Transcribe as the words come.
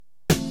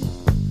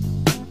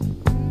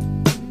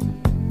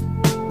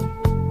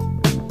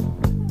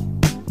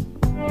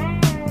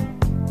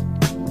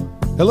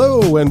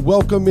Hello and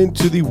welcome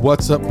into the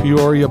What's Up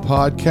Peoria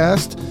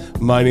podcast.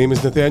 My name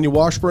is Nathaniel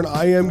Washburn.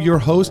 I am your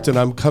host and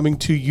I'm coming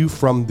to you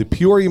from the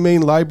Peoria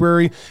Main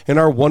Library in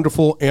our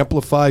wonderful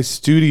Amplify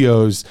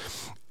studios.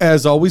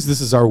 As always,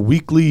 this is our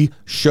weekly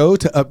show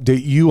to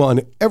update you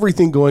on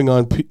everything going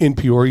on in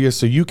Peoria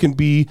so you can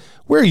be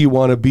where you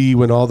want to be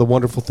when all the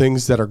wonderful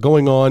things that are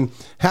going on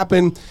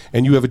happen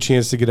and you have a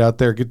chance to get out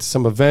there, get to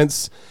some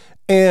events,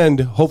 and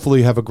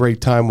hopefully have a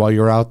great time while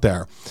you're out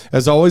there.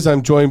 As always,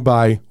 I'm joined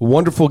by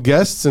wonderful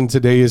guests, and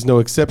today is no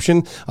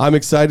exception. I'm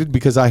excited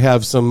because I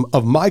have some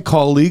of my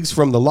colleagues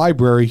from the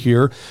library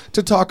here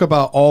to talk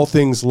about all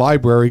things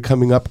library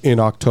coming up in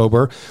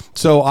October.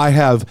 So I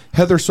have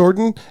Heather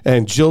Sorden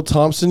and Jill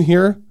Thomsen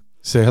here.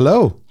 Say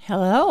hello.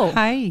 Hello.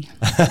 Hi.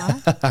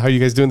 How are you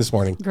guys doing this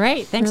morning?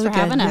 Great. Thanks Really for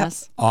having good.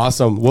 us.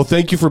 Awesome. Well,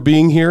 thank you for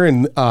being here.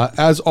 And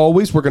as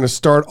always, we're going to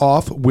start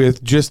off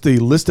with just the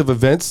list of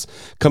events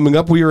coming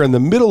up. We are in the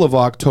middle of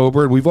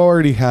October. We've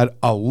already had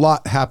a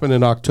lot happen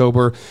in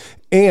October,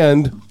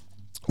 and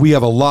we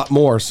have a lot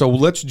more. So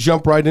let's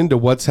jump right into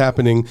what's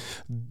happening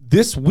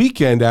this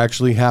weekend,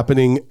 actually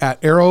happening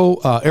at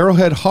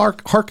Arrowhead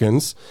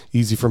Harkins,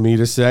 easy for me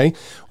to say.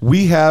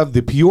 We have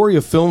the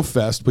Peoria Film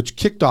Fest, which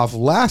kicked off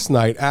last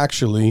night,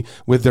 actually,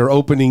 with their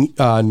opening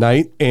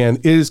night, and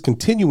it is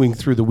continuing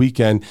through the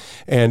weekend.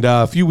 And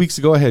a few weeks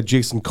ago, I had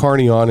Jason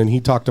Carney on, and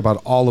he talked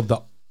about all of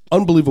the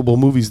unbelievable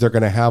movies they're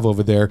going to have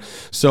over there.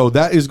 So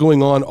that is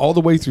going on all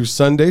the way through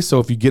Sunday. So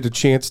if you get a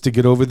chance to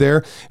get over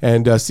there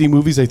and see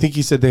movies, I think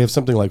he said they have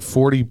something like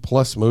 40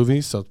 plus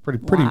movies. So it's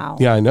pretty, Wow.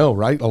 yeah, I know,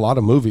 right? A lot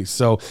of movies.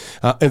 So,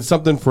 and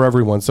something for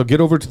everyone. So get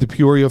over to the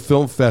Peoria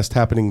Film Fest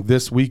happening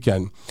this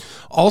weekend.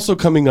 Also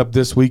coming up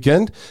this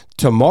weekend,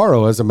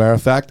 tomorrow, as a matter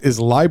of fact, is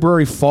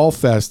Library Fall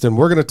Fest. And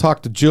we're going to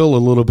talk to Jill a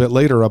little bit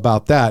later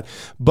about that.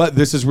 But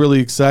this is really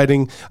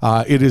exciting.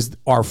 It is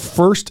our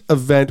first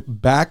event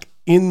back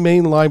in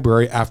Main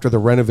Library after the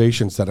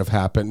renovations that have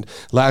happened.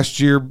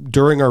 Last year,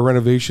 during our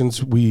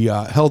renovations, we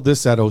held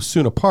this at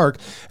S1E6 Park,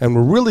 and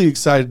we're really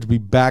excited to be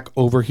back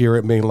over here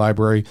at Main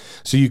Library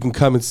so you can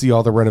come and see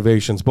all the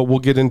renovations. But we'll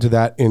get into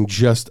that in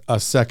just a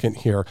second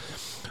here.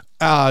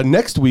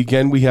 Next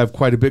weekend, we have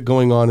quite a bit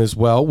going on as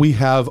well. We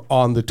have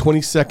on the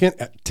 22nd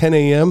at 10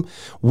 a.m.,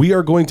 we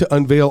are going to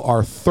unveil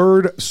our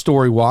third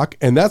StoryWalk,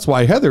 and that's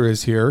why Heather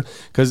is here,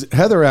 because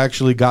Heather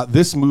actually got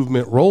this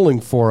movement rolling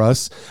for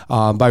us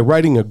by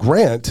writing a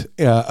grant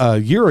a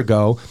year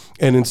ago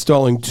and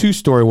installing 2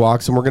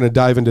 StoryWalks, and we're going to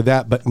dive into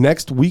that. But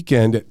next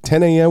weekend at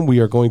 10 a.m., we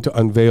are going to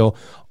unveil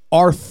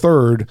our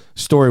third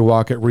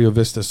StoryWalk at Rio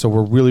Vista, so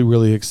we're really,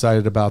 really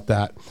excited about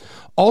that.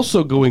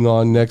 Also going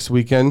on next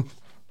weekend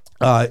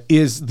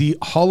is the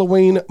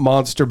Halloween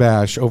Monster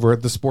Bash over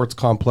at the Sports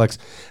Complex.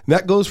 And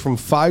that goes from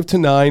 5 to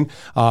 9.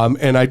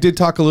 And I did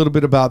talk a little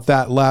bit about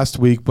that last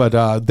week, but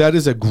that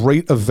is a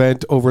great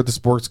event over at the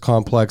Sports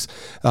Complex.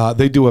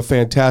 They do a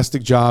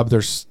fantastic job.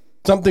 There's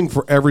something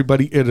for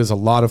everybody. It is a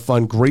lot of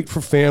fun, great for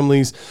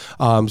families.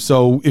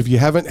 So if you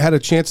haven't had a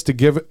chance to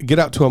get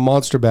out to a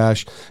Monster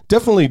Bash,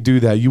 definitely do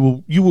that. You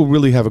will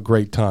really have a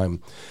great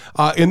time.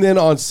 And then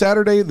on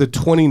Saturday, the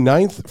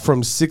 29th,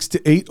 from 6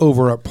 to 8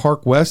 over at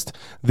Park West,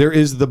 there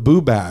is the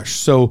Boo Bash.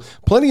 So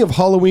plenty of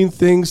Halloween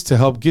things to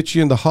help get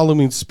you in the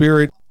Halloween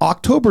spirit.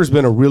 October's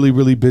been a really,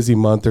 really busy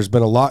month. There's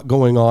been a lot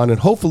going on,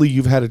 and hopefully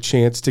you've had a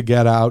chance to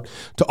get out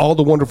to all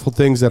the wonderful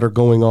things that are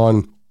going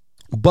on.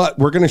 But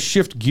we're going to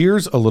shift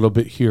gears a little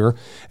bit here,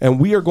 and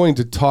we are going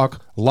to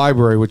talk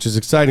library, which is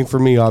exciting for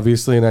me,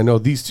 obviously, and I know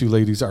these two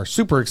ladies are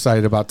super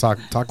excited about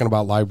talking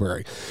about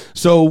library.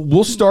 So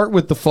we'll start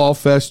with the Fall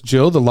Fest,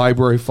 Jill, the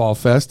Library Fall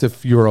Fest,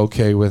 if you're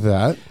okay with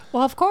that.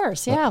 Well, of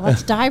course. Yeah.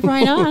 Let's dive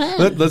right on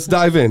in. Let's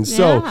dive in.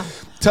 So Yeah.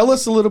 tell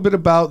us a little bit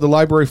about the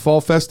Library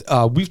Fall Fest.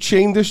 We've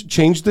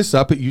changed this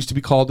up. It used to be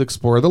called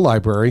Explore the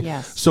Library.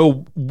 Yes.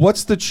 So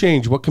what's the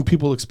change? What can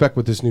people expect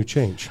with this new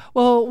change?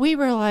 Well, we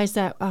realized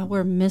that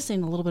we're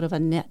missing a little bit of a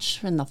niche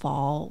in the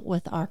fall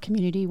with our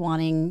community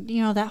wanting,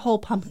 that whole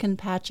pumpkin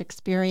patch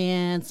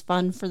experience,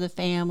 fun for the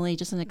family,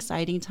 just an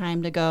exciting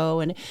time to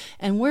go.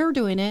 And we're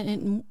doing it,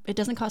 and it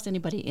doesn't cost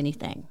anybody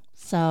anything.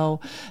 So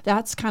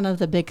that's kind of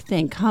the big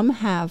thing. Come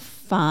have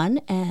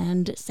fun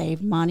and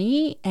save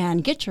money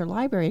and get your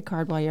library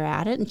card while you're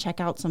at it and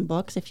check out some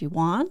books if you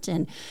want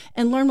and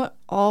learn what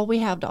all we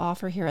have to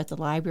offer here at the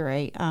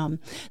library. The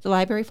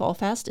Library Fall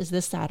Fest is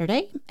this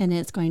Saturday, and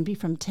it's going to be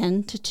from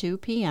 10 to 2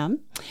 p.m.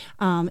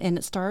 And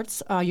it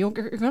starts, you're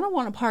going to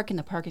want to park in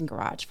the parking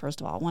garage, first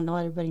of all. I want to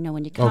let everybody know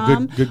when you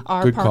come.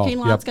 Our good parking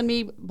call. lot's Yep. going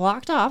to be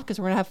blocked off because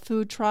we're going to have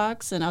food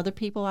trucks and other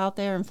people out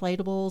there,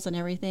 inflatables and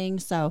everything.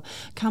 So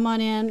come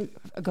on in,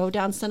 go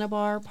down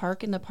Cinnabar,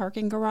 park in the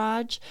parking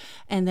garage,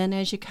 and then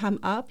as you come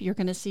up, you're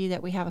going to see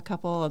that we have a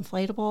couple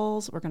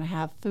inflatables. We're going to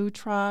have food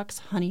trucks.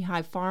 Honey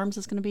Hive Farms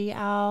is going to be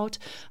out.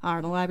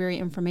 Our library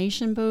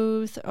information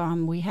booth.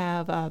 We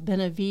have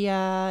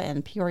Benavia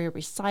and Peoria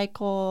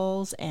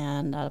Recycles,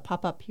 and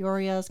Up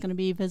Peoria is going to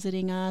be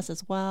visiting us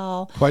as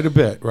well. Quite a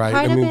bit, right?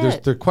 Quite a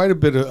bit. There's quite a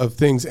bit of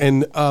things,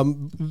 and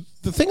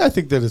the thing I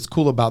think that is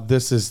cool about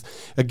this is,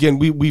 again,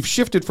 we've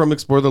shifted from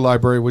Explore the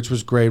Library, which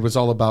was great. It was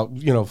all about,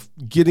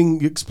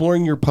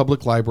 exploring your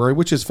public library,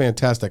 which is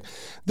fantastic.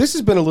 This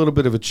has been a little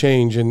bit of a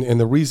change. And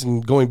the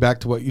reason, going back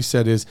to what you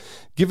said, is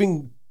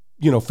giving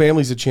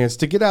families a chance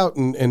to get out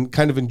and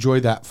kind of enjoy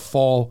that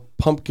fall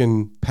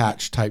pumpkin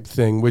patch type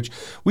thing, which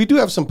we do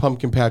have some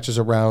pumpkin patches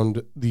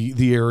around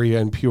the area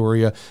in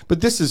Peoria,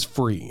 but this is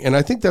free. And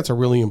I think that's a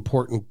really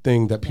important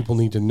thing that people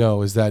need to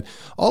know, is that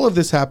all of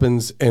this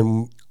happens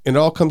and it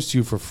all comes to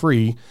you for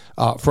free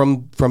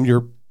from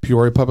your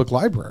Peoria Public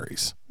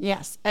Libraries.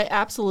 Yes,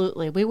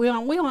 absolutely. We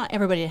want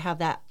everybody to have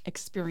that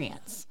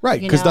experience. Right,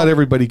 because not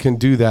everybody can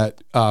do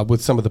that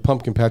with some of the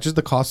pumpkin patches.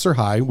 The costs are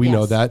high. We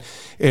know that.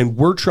 And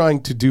we're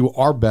trying to do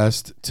our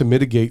best to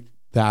mitigate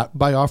that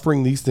by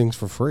offering these things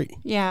for free.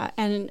 Yeah,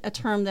 and a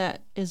term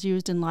that is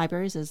used in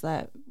libraries is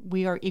that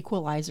we are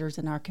equalizers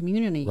in our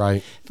community,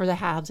 right, for the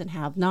haves and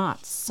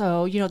have-nots.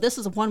 So, this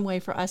is one way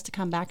for us to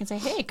come back and say,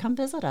 hey, come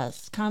visit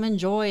us, come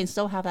enjoy and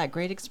still have that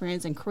great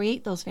experience and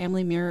create those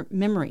family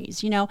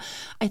memories.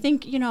 I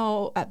think,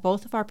 at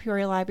both of our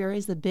Peoria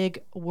libraries, the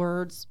big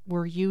words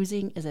we're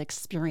using is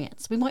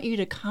experience. We want you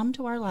to come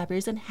to our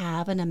libraries and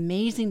have an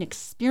amazing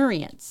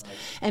experience. Right.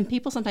 And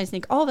people sometimes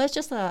think, oh, that's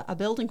just a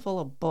building full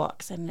of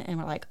books. And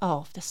we're like,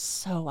 oh, this is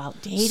so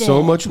outdated.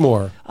 So much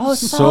more. Oh,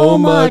 so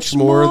much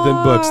more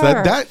than books.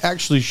 That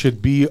actually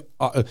should be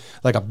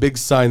like a big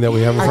sign that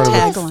we have in front of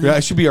us. Yeah,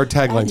 it should be our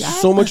tagline.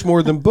 So much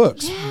more than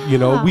books.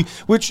 Yeah.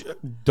 Which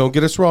don't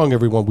get us wrong,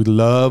 everyone. We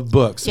love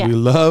books. Yeah. We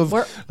love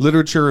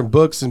literature and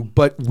books,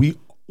 but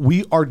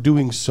we are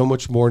doing so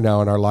much more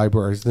now in our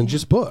libraries than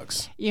just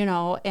books.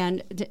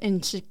 And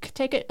to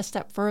take it a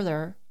step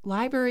further,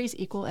 libraries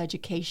equal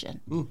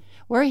education.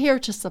 We're here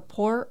to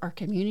support our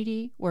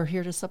community. We're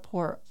here to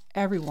support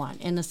everyone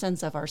in the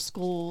sense of our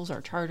schools, our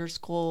charter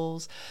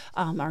schools,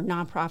 our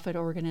nonprofit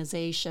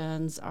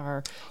organizations,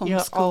 our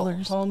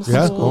homeschoolers.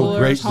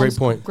 Homeschoolers. Great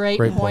point.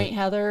 Great point,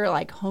 Heather.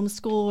 Like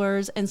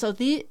homeschoolers, and so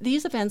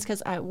these events,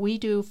 because we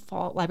do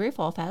Library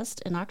Fall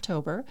Fest in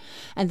October,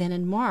 and then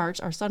in March,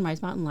 our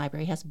Sunrise Mountain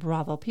Library has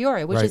Bravo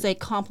Peoria, which is a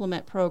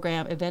complement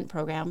event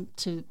program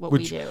to what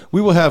we do. We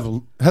will have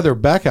Heather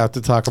back out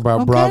to talk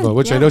about Bravo,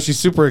 which I know she's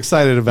super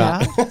excited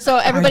about. Yeah. So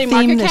everybody,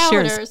 mark your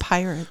calendars. This year is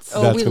pirates.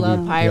 Oh, we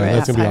love pirates. Yeah,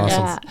 that's gonna be awesome.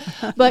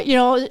 Yeah.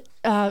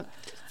 But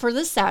for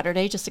this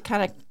Saturday, just to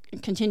kind of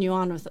continue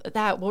on with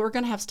that, we're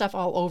going to have stuff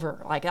all over.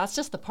 Like, that's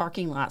just the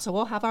parking lot. So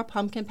we'll have our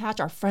pumpkin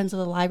patch. Our Friends of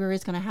the Library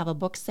is going to have a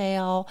book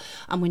sale.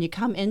 When you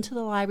come into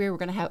the library, we're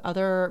going to have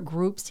other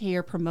groups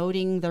here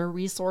promoting their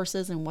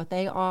resources and what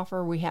they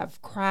offer. We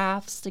have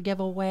crafts to give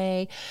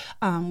away.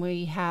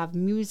 We have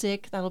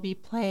music that'll be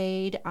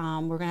played. We're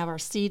going to have our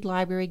seed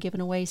library giving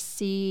away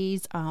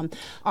seeds.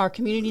 Our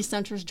community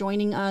centers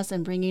joining us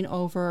and bringing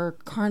over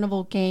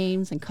carnival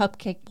games and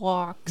cupcake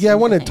walks. Yeah, I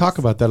want to talk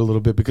about that a little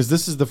bit, because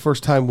this is the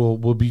first time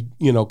we'll be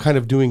kind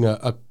of doing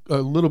a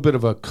little bit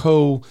of a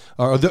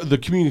the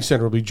community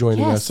center will be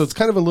joining us. So it's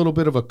kind of a little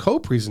bit of a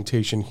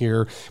co-presentation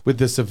here with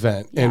this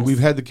event. Yes. And we've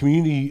had the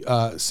community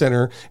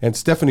center and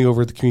Stephanie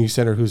over at the community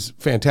center, who's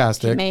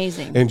fantastic.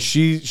 Amazing. And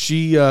she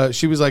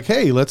was like,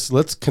 hey,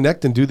 let's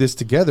connect and do this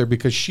together,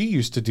 because she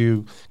used to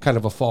do kind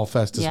of a fall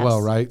fest as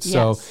well, right? Yes.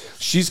 So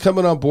she's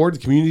coming on board. The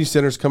community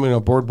center's coming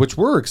on board, which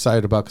we're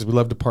excited about, because we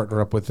love to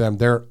partner up with them.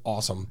 They're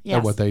awesome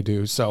at what they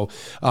do. So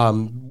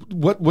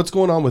what's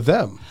going on with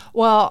them?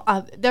 Well,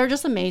 they're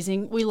just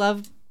amazing. We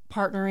love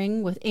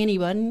partnering with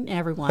anyone and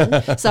everyone.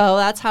 So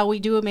that's how we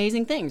do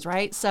amazing things,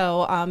 right?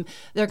 So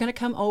they're going to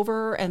come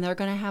over and they're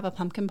going to have a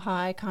pumpkin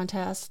pie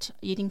contest,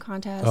 eating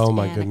contest, and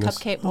a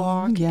cupcake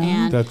walk.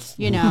 And, that's,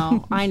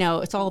 I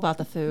know, it's all about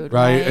the food,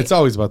 right? It's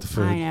always about the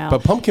food. I know.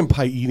 But pumpkin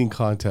pie eating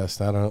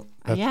contest, I don't...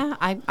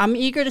 I'm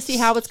eager to see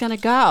how it's going to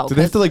go. Do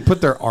they have to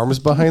put their arms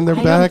behind their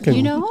back? She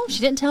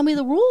didn't tell me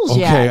the rules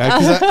yet.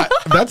 Okay,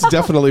 that's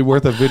definitely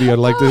worth a video.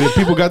 Like, if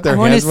people got their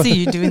hands... I want to see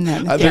you doing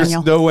that, There's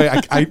no way.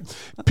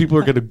 People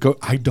are going to go,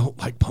 I don't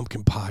like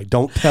pumpkin pie.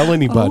 Don't tell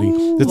anybody.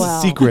 It's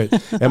a secret.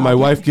 And my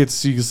wife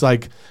she's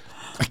like,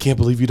 I can't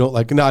believe you don't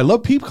like... No, I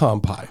love pecan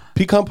pie.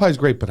 Pecan pie is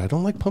great, but I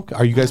don't like pumpkin.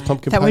 Are you guys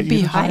pumpkin pie eaters? That would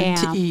be hard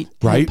to eat,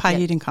 right? Pie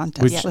eating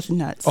contest with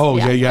nuts. Oh,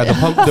 yeah.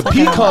 The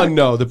pecan,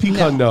 no. The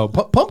pecan, no.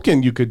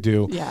 Pumpkin you could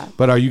do. Yeah.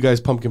 But are you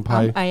guys pumpkin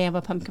pie? I am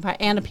a pumpkin pie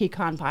and a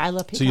pecan pie. I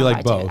love pecan pie. So you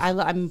like both? Too.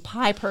 I'm a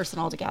pie person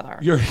altogether.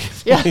 You're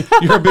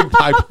a big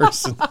pie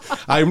person.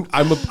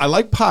 I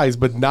like pies,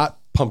 but not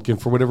pumpkin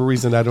for whatever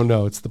reason. I don't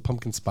know. It's the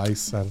pumpkin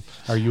spice.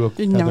 Are you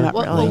a... No, not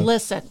really. Well,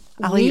 listen.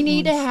 We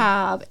need to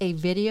have a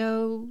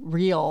video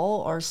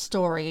reel or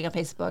story on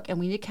Facebook, and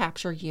we need to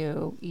capture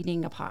you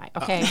eating a pie.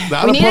 Okay,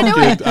 we need to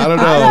do it. I don't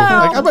know.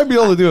 I might be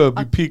able to do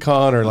a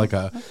pecan or like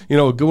a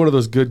one of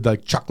those good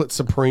like chocolate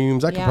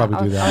supremes. I could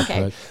probably do that.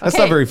 Okay. But that's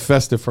not very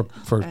festive for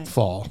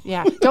fall.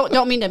 Yeah.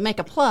 Don't mean to make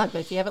a plug, but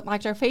if you haven't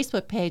liked our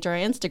Facebook page or our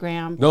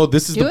Instagram, no,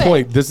 this is the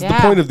point. This is the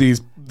point of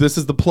these. This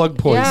is the plug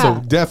point. Yeah.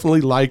 So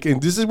definitely like,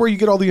 and this is where you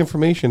get all the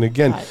information.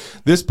 Again,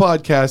 this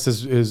podcast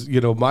is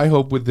my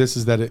hope with this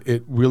is that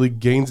it really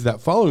gains that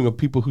following of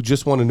people who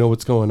just want to know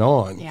what's going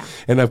on. Yeah.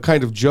 And I've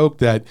kind of joked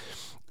that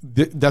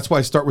that's why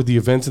I start with the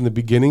events in the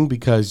beginning,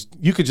 because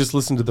you could just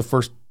listen to the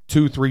first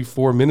 2, 3,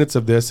 4 minutes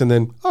of this and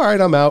then, all right,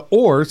 I'm out,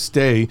 or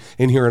stay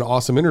and hear an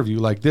awesome interview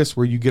like this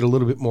where you get a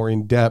little bit more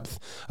in depth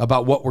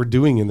about what we're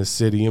doing in the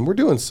city. And we're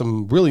doing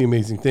some really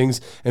amazing things,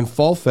 and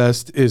Fall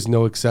Fest is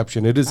no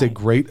exception. It is a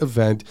great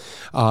event.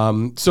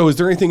 So is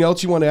there anything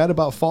else you want to add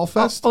about Fall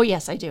Fest? Oh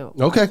yes, I do.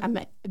 Okay.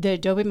 The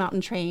Adobe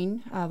Mountain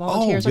Train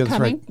volunteers are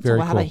coming. Right. Very so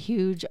we'll have cool. a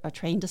huge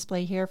train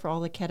display here for all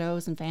the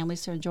kiddos and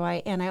families to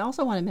enjoy. And I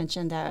also want to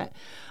mention that,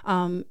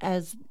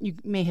 as you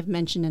may have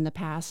mentioned in the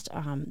past,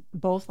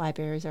 both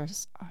libraries are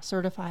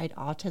certified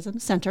autism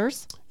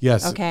centers.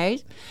 Yes.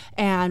 Okay.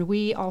 And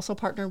we also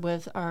partnered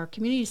with our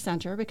community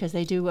center because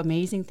they do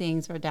amazing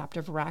things for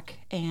adaptive rec.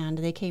 And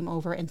they came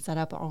over and set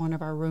up one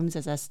of our rooms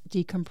as a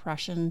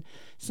decompression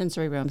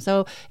sensory room.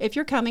 So if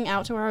you're coming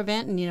out to our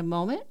event and need a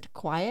moment to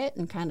quiet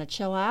and kind of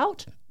chill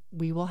out,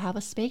 we will have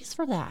a space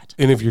for that.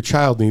 And if your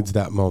child needs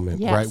that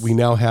moment, Yes. right? We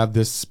now have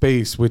this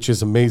space, which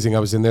is amazing. I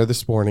was in there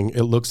this morning.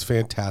 It looks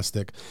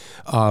fantastic.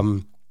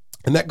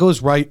 And that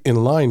goes right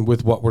in line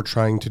with what we're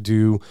trying to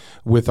do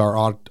with our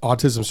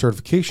autism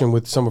certification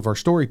with some of our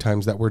story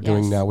times that we're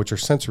doing now, which are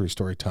sensory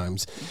story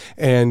times.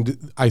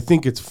 And I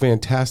think it's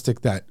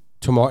fantastic that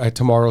at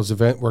tomorrow's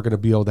event, we're going to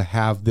be able to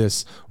have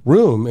this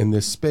room and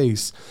this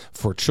space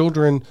for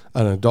children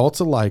and adults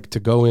alike to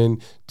go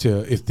in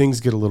to, if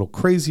things get a little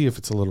crazy, if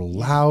it's a little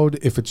loud,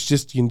 if it's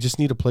just, you just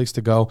need a place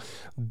to go.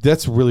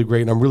 That's really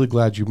great. And I'm really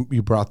glad you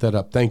brought that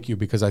up. Thank you,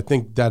 because I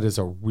think that is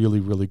a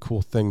really, really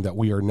cool thing that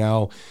we are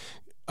now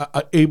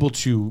able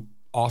to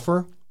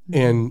offer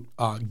and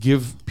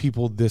give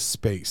people this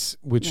space,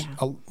 which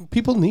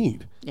people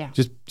need. Yeah.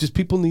 Just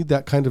people need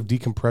that kind of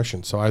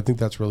decompression. So I think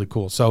that's really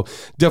cool. So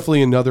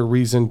definitely another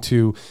reason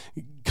to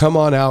come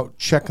on out,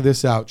 check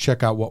this out,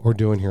 check out what we're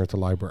doing here at the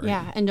library.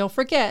 Yeah. And don't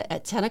forget,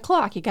 at 10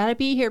 o'clock, you got to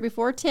be here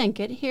before 10.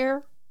 Get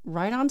here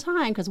right on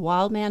time, because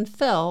Wild Man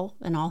Phil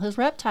and all his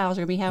reptiles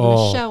are going to be having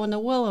a show in the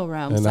Willow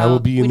Room. And so I will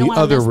be in the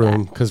other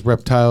room, because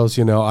reptiles,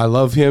 I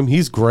love him.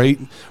 He's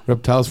great.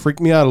 Reptiles freak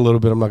me out a little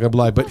bit. I'm not going to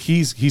lie, but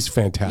he's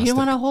fantastic. You don't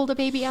want to hold a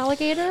baby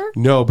alligator?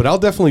 No, but I'll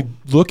definitely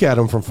look at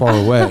him from far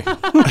away.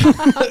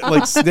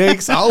 Like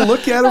snakes, I'll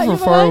look at him from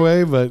far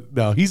away, but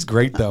no, he's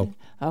great though.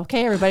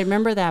 Okay, everybody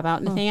remember that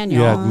about Nathaniel.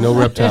 Yeah, no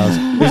reptiles.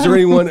 Is there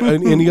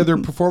any other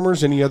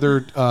performers, any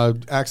other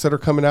acts that are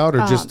coming out, or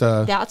just?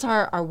 That's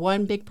our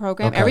one big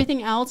program. Okay.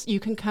 Everything else you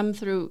can come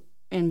through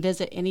and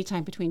visit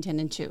anytime between 10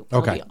 and 2.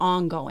 It'll be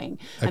ongoing.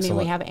 Excellent. I mean,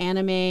 we have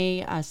anime,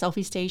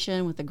 selfie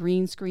station with the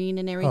green screen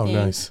and everything.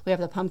 Oh, nice. We have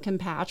the pumpkin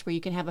patch where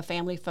you can have a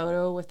family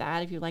photo with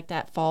that if you like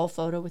that fall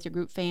photo with your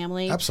group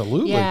family.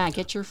 Absolutely. Yeah,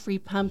 get your free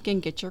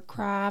pumpkin, get your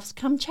crafts.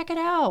 Come check it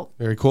out.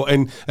 Very cool.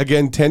 And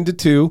again, 10 to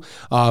 2,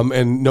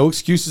 and no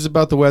excuses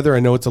about the weather.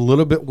 I know it's a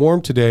little bit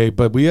warm today,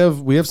 but we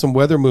have some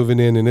weather moving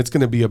in, and it's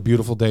going to be a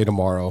beautiful day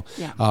tomorrow,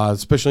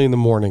 especially in the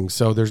morning.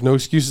 So there's no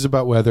excuses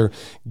about weather.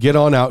 Get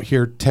on out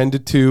here, 10 to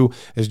 2.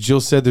 As Jill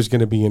said, there's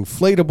going to be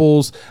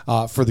inflatables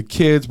for the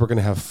kids. We're going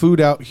to have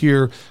food out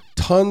here,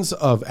 tons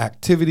of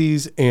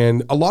activities,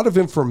 and a lot of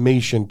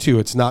information too.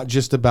 It's not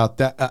just about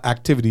that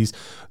activities.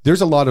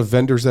 There's a lot of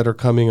vendors that are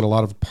coming and a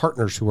lot of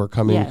partners who are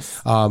coming.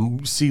 Yes.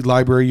 Seed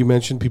library, you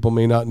mentioned. People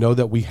may not know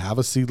that we have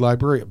a seed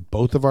library at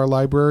both of our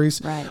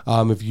libraries. Right.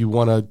 If you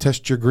want to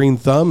test your green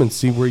thumb and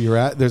see where you're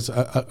at, there's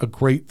a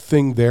great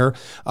thing there.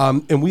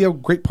 And we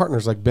have great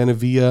partners like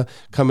Benavia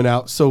coming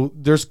out. So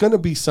there's going to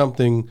be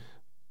something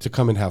to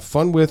come and have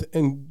fun with,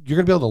 and you're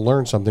going to be able to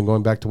learn something,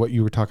 going back to what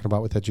you were talking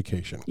about with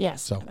education.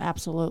 Yes, so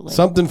absolutely.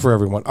 Something for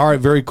everyone. All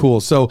right, very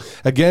cool. So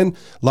again,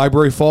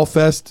 Library Fall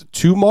Fest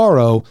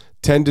tomorrow,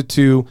 10 to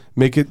 2.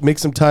 Make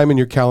some time in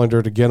your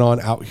calendar to get on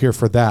out here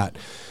for that.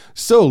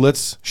 So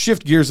let's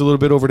shift gears a little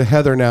bit over to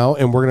Heather now,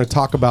 and we're going to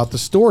talk about the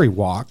Story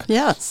Walk.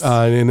 Yes.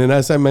 And then,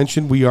 as I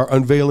mentioned, we are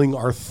unveiling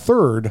our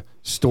third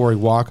Story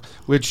Walk,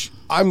 which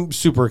I'm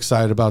super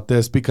excited about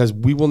this, because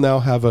we will now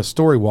have a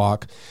Story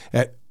Walk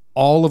at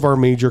all of our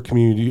major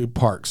community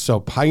parks. So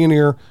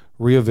Pioneer,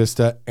 Rio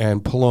Vista,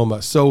 and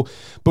Paloma. So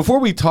before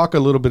we talk a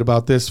little bit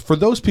about this, for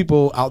those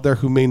people out there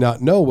who may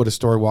not know what a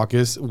Story Walk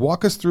is,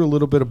 walk us through a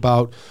little bit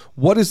about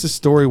what is the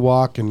Story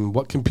Walk and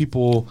what can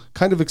people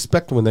kind of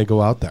expect when they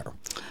go out there?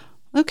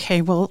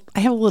 Okay, well, I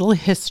have a little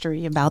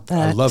history about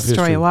the history.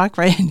 Story Walk,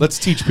 right? Let's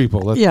teach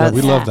people. Yes.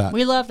 We love that.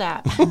 We love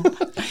that.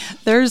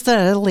 There's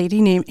a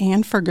lady named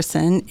Ann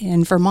Ferguson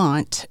in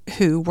Vermont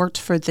who worked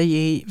for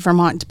the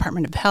Vermont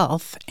Department of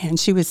Health, and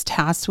she was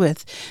tasked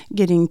with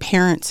getting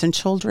parents and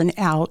children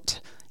out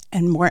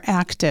and more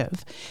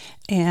active.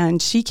 And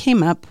she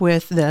came up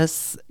with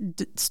this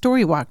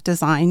Story Walk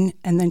design,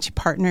 and then she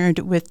partnered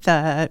with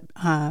the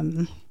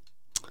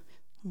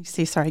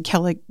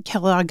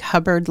Kellogg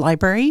Hubbard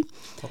Library,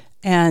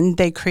 and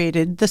they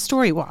created the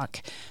Story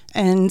Walk.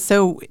 And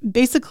so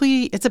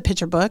basically it's a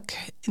picture book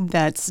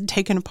that's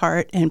taken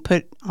apart and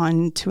put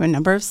onto a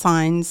number of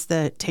signs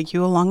that take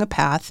you along a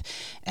path.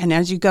 And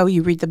as you go,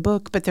 you read the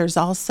book, but there's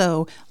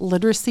also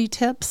literacy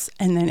tips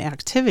and then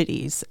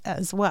activities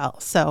as well.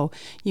 So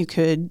you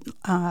could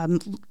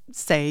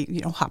say,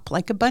 hop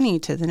like a bunny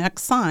to the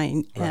next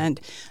sign. Right.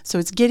 And so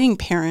it's getting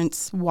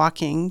parents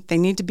walking. They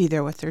need to be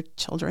there with their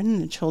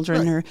children. The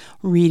children are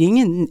reading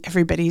and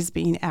everybody's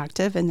being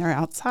active and they're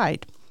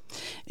outside.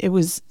 It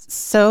was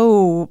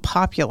so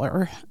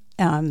popular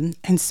and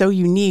so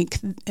unique.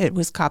 It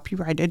was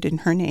copyrighted in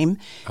her name.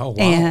 Oh, wow.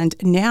 And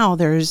now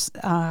there's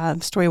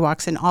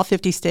StoryWalks in all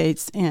 50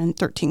 states and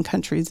 13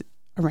 countries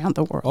around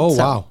the world. Oh,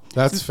 wow.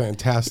 That's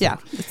fantastic. Yeah.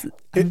 It's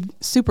a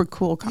super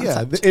cool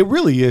concept. Yeah, it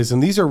really is.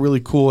 And these are really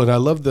cool. And I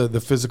love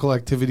the physical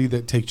activity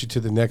that takes you to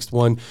the next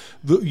one.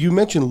 You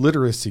mentioned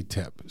literacy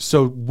tip.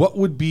 So what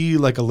would be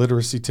like a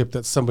literacy tip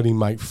that somebody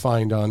might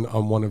find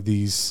on one of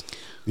these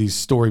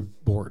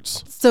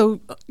storyboards? So,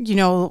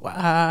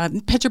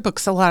 picture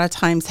books a lot of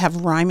times have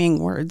rhyming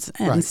words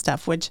and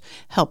stuff, which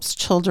helps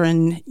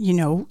children,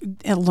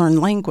 learn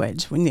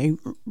language when they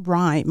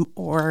rhyme.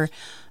 Or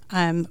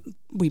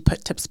we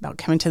put tips about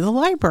coming to the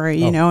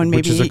library, and maybe...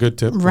 Which is a good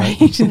tip.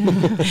 Right.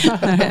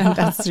 And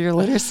that's your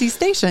literacy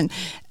station.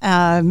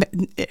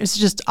 It's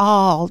just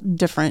all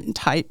different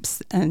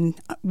types. And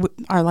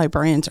our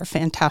librarians are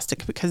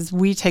fantastic because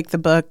we take the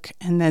book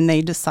and then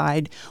they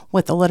decide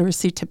what the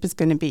literacy tip is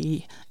going to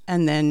be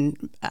and then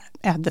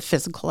add the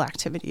physical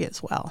activity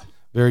as well.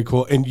 Very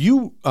cool. And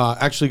you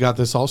actually got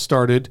this all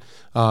started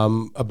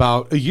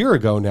about a year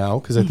ago now,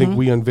 because I think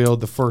we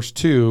unveiled the first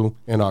two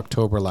in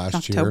October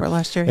last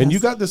year. And you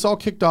got this all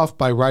kicked off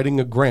by writing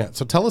a grant.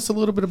 So tell us a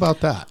little bit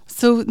about that.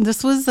 So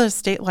this was a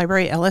state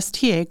library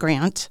LSTA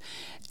grant,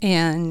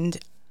 and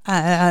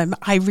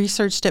I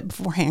researched it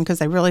beforehand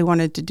because I really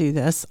wanted to do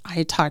this.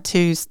 I talked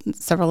to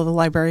several of the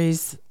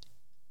libraries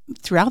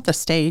throughout the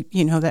state,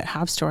 that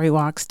have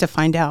StoryWalks to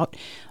find out,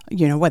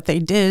 what they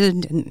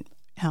did and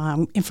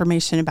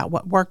information about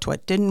what worked,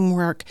 what didn't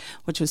work,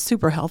 which was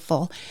super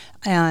helpful.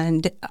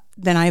 And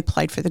then I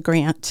applied for the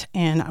grant.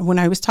 And when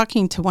I was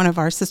talking to one of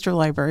our sister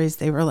libraries,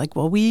 they were like,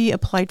 well, we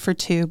applied for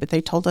 2, but they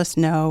told us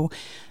no,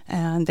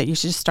 and that you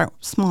should just start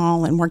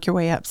small and work your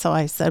way up. So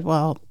I said,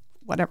 well,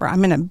 whatever,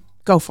 I'm going to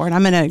go for it.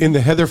 I'm going to... In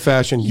the Heather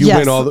fashion, you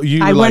went all the...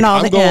 I'm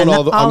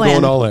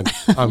going all in.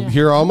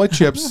 Here are all my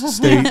chips,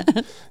 state.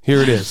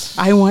 Here it is.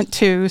 I want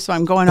to, so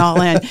I'm going all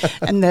in.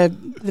 And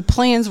the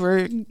plans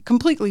were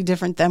completely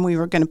different than we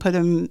were going to put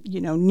them,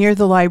 near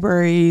the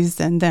libraries.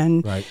 And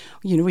then,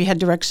 we had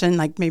direction,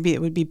 like maybe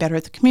it would be better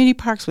at the community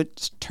parks,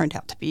 which turned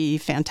out to be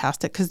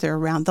fantastic because they're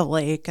around the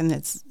lake and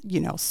it's,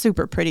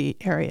 super pretty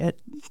area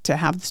to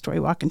have the story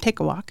walk and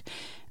take a walk.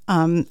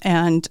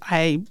 And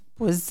I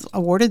was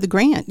awarded the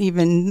grant,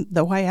 even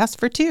though I asked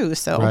for 2.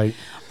 So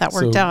that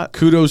worked out.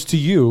 Kudos to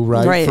you,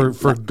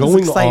 for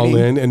going all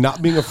in and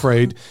not being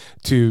afraid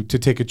to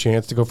take a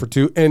chance to go for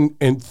 2.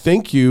 And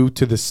thank you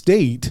to the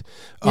state,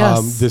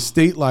 the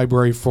state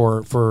library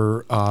for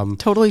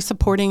totally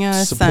supporting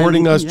us.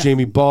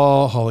 Jamie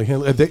Ball, Holly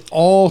Henley, they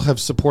all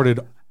have supported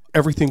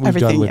everything we've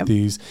done with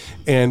these.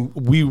 And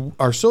we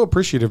are so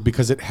appreciative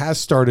because it has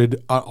started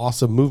an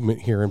awesome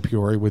movement here in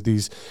Peoria with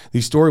these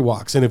story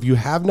walks. And if you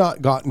have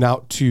not gotten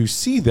out to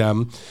see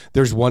them,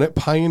 there's one at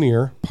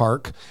Pioneer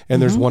Park and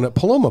there's one at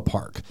Paloma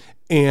Park.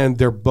 And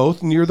they're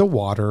both near the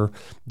water.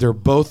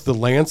 The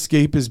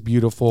landscape is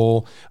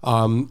beautiful.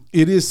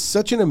 It is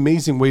such an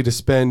amazing way to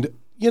spend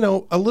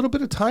a little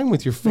bit of time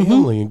with your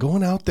family and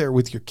going out there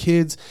with your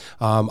kids.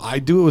 I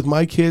do it with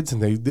my kids,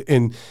 and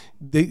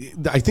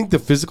I think the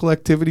physical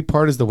activity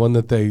part is the one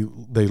that they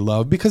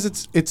love because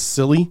it's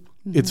silly,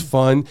 it's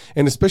fun,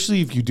 and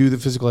especially if you do the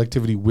physical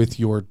activity with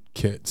your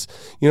kids,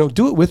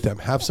 do it with them,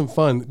 have some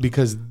fun,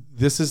 because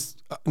this is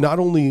not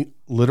only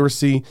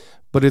literacy,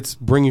 but it's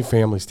bringing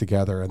families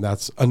together, and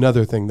that's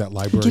another thing that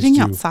libraries getting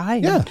do.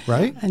 Outside,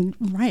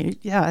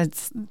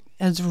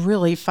 it's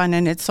really fun,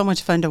 and it's so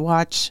much fun to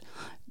watch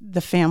the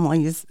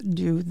families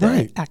do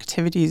the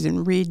activities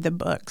and read the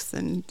books,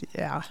 and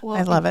I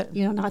love it.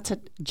 Not to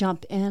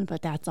jump in,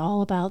 but that's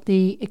all about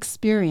the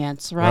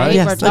experience, right?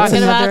 Yes, we're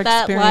talking about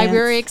that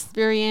library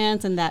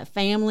experience and that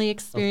family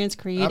experience,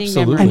 creating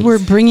memories. And we're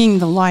bringing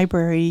the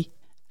library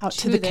out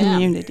to the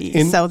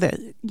community so that,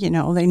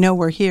 they know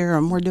we're here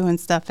and we're doing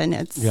stuff, and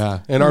it's... Yeah,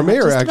 and our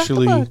mayor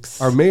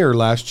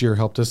last year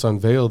helped us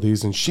unveil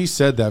these, and she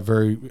said that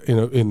very,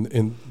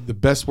 in the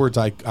best words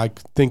I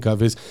think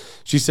of is,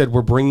 she said,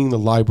 we're bringing the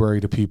library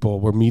to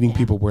people, we're meeting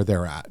people where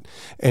they're at.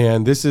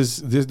 And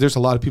there's a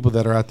lot of people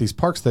that are at these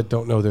parks that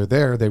don't know they're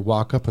there. They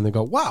walk up and they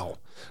go, wow,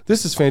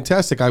 this is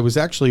fantastic. I was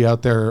actually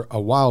out there a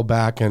while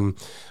back, and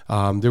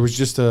there was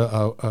just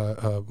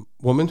a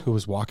woman who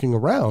was walking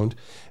around,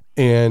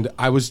 and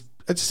I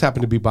just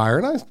happened to be by her,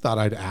 and I thought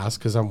I'd ask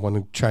because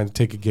I'm trying to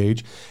take a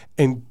gauge.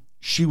 And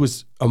she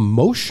was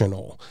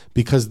emotional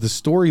because the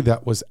story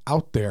that was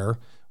out there,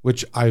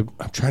 which I'm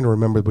trying to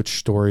remember which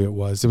story it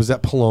was. It was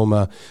at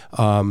Paloma.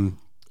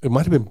 It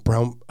might have been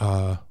Brown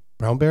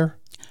Bear.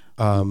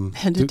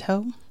 Head to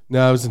toe?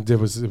 No, it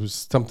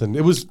was something.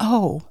 It was.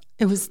 Oh,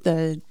 it was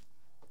the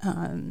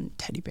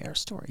teddy bear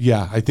story.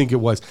 Yeah, I think it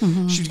was.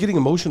 She was getting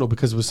emotional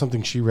because it was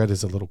something she read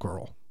as a little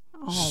girl.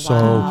 Oh, So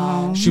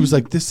wow. she was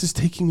like, "This is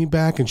taking me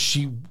back," and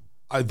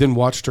I then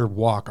watched her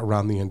walk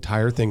around the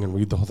entire thing and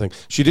read the whole thing.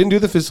 She didn't do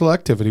the physical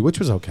activity, which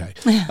was okay,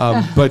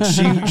 but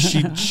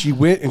she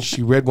went and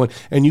she read one,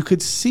 and you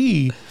could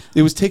see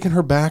it was taking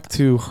her back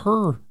to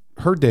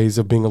her days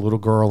of being a little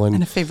girl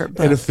and a favorite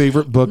book. And a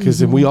favorite book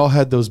is, and we all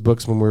had those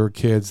books when we were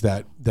kids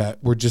that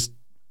were just,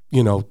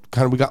 you know,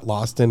 kind of we got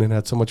lost in and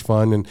had so much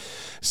fun. And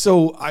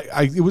so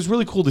it was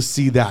really cool to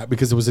see that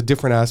because it was a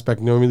different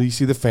aspect. Normally you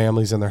see the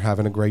families and they're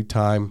having a great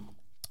time,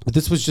 but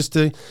this was just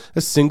a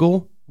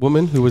single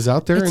woman who was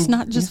out there. It's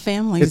not just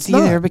families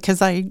either,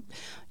 because I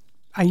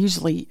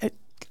usually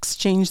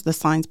exchange the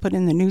signs, put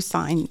in the new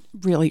sign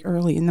really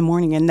early in the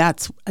morning, and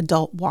that's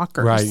adult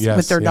walkers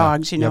with their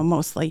dogs, you know,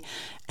 mostly.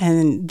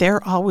 And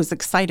they're always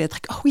excited,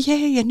 like, oh,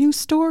 yay, a new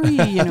story.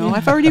 You know,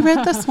 I've already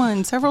read this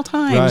one several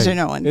times, you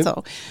know, and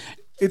so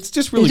it's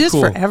just really cool.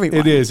 It is for everyone.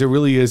 It is. It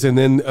really is. And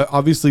then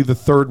obviously the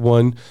third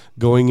one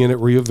going in at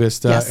Rio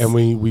Vista. And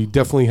we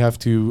definitely have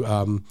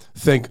to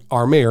thank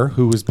our mayor,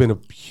 who has been a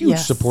huge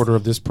supporter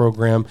of this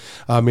program.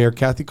 Mayor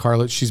Kathy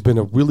Carlett. She's been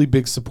a really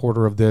big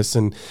supporter of this,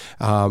 and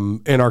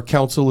our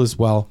council as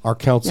well. Our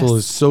council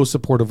is so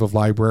supportive of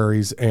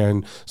libraries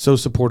and so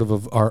supportive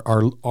of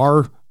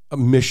our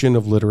mission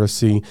of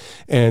literacy.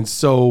 And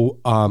so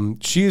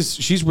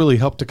she's really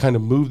helped to kind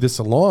of move this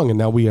along, and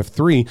now we have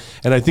 3.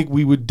 And I think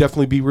we would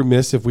definitely be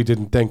remiss if we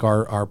didn't thank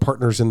our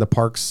partners in the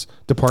parks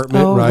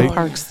department. The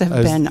parks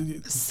have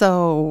been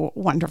so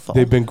wonderful.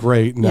 They've been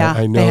great. And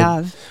I know they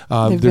have.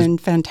 They've been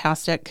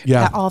fantastic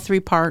at all 3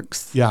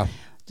 parks. Yeah.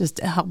 Just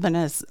helping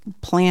us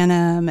plan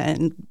them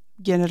and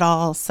get it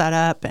all set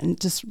up, and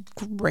just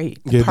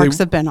great. The parks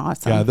have been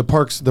awesome. Yeah, the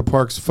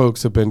parks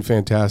folks have been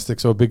fantastic.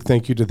 So a big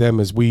thank you to them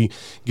as we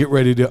get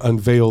ready to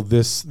unveil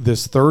this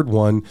third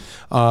one.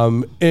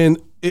 And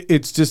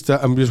it's just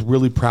I'm just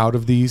really proud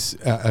of these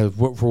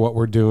for what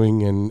we're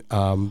doing,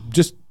 and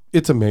just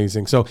it's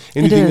amazing. So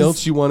anything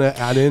else you want to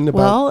add in about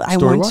Well, I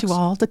StoryWalks? want you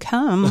all to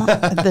come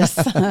this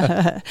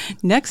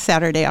next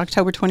Saturday,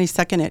 October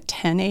 22nd at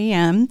 10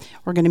 a.m.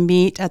 We're going to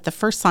meet at the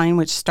first sign,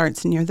 which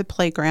starts near the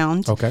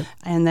playground. Okay.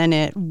 And then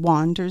it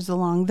wanders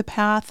along the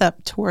path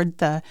up toward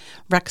the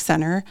rec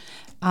center.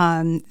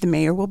 The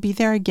mayor will be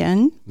there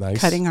again,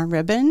 cutting our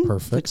ribbon,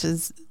 which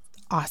is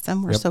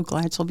awesome. We're so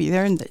glad she'll be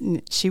there.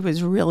 And she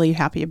was really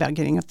happy about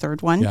getting a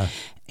third one. Yeah.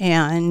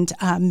 And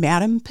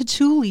Madame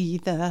Patchouli,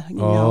 the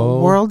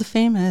world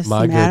famous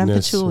Madame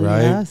Patchouli,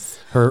 yes,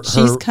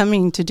 she's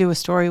coming to do a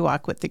story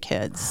walk with the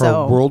kids.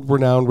 Her world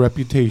renowned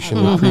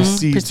reputation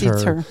precedes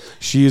her.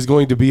 She is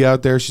going to be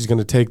out there. She's going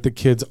to take the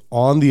kids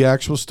on the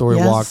actual story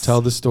walk, tell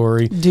the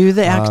story, do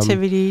the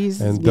activities,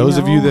 and those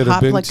of you that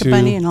have been like to a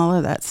bunny and all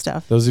of that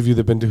stuff. Those of you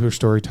that've been to her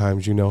story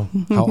times, you know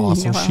how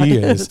awesome she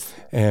is,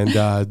 and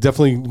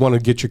definitely want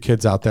to get your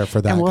kids out there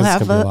for that. And we'll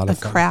have a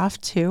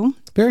craft too.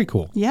 Very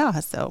cool. Yeah,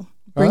 so.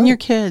 Bring your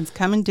kids.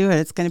 Come and do it.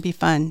 It's going to be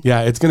fun.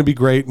 Yeah, it's going to be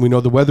great. We know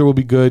the weather will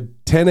be good.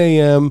 10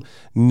 a.m.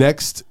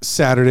 next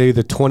Saturday,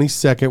 the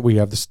 22nd, we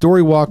have the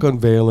Story Walk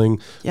unveiling.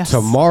 Yes.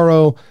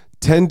 Tomorrow,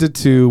 10 to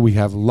 2, we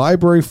have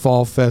Library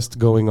Fall Fest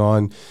going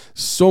on.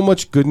 So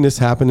much goodness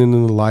happening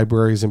in the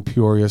libraries in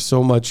Peoria.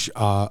 So much,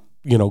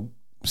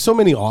 so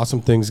many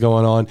awesome things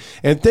going on.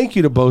 And thank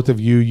you to both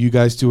of you. You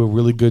guys do a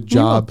really good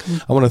job.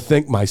 I want to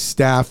thank my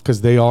staff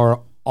because they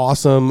are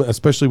awesome,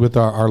 especially with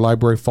our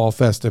Library Fall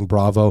Fest and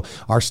Bravo.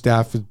 Our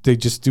staff, they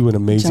just do an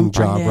amazing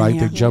job, right?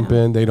 They jump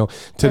in. They don't.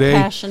 Today,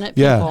 they're passionate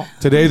people.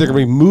 Today they're going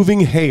to be moving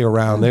hay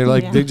around. They're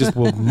like, they just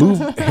will move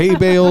hay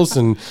bales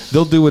and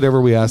they'll do whatever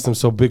we ask them.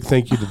 So big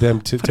thank you to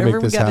them to make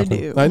this happen.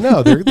 Do. I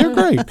know, they're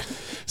great.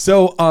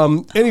 So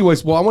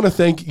anyways, well, I want to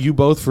thank you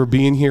both for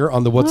being here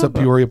on the What's Up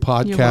Peoria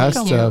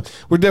podcast.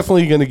 We're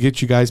definitely going to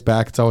get you guys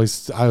back. It's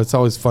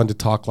always fun to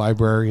talk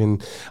library,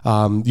 and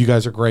you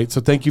guys are great.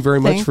 So thank you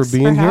very much for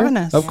being here. Having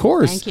us. Of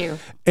course. Thank you.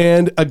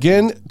 And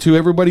again, to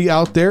everybody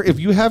out there, if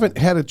you haven't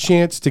had a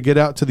chance to get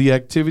out to the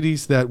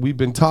activities that we've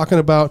been talking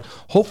about,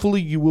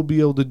 hopefully you will be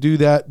able to do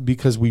that,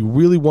 because we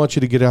really want you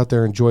to get out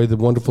there and enjoy the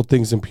wonderful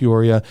things in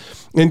Peoria.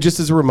 And just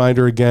as a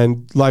reminder,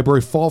 again, Library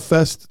Fall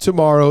Fest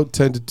tomorrow,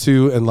 10 to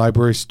 2, and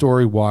Library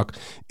Story Walk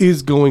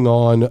is going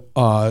on,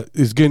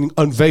 is getting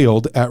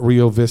unveiled at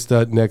Rio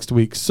Vista next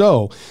week.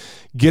 So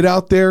get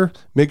out there,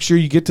 make sure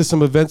you get to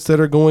some events that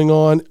are going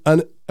on.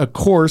 And of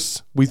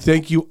course, we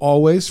thank you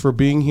always for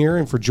being here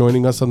and for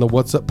joining us on the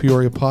What's Up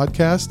Peoria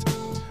podcast.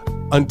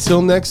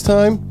 Until next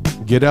time,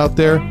 get out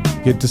there,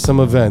 get to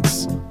some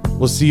events.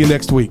 We'll see you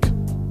next week.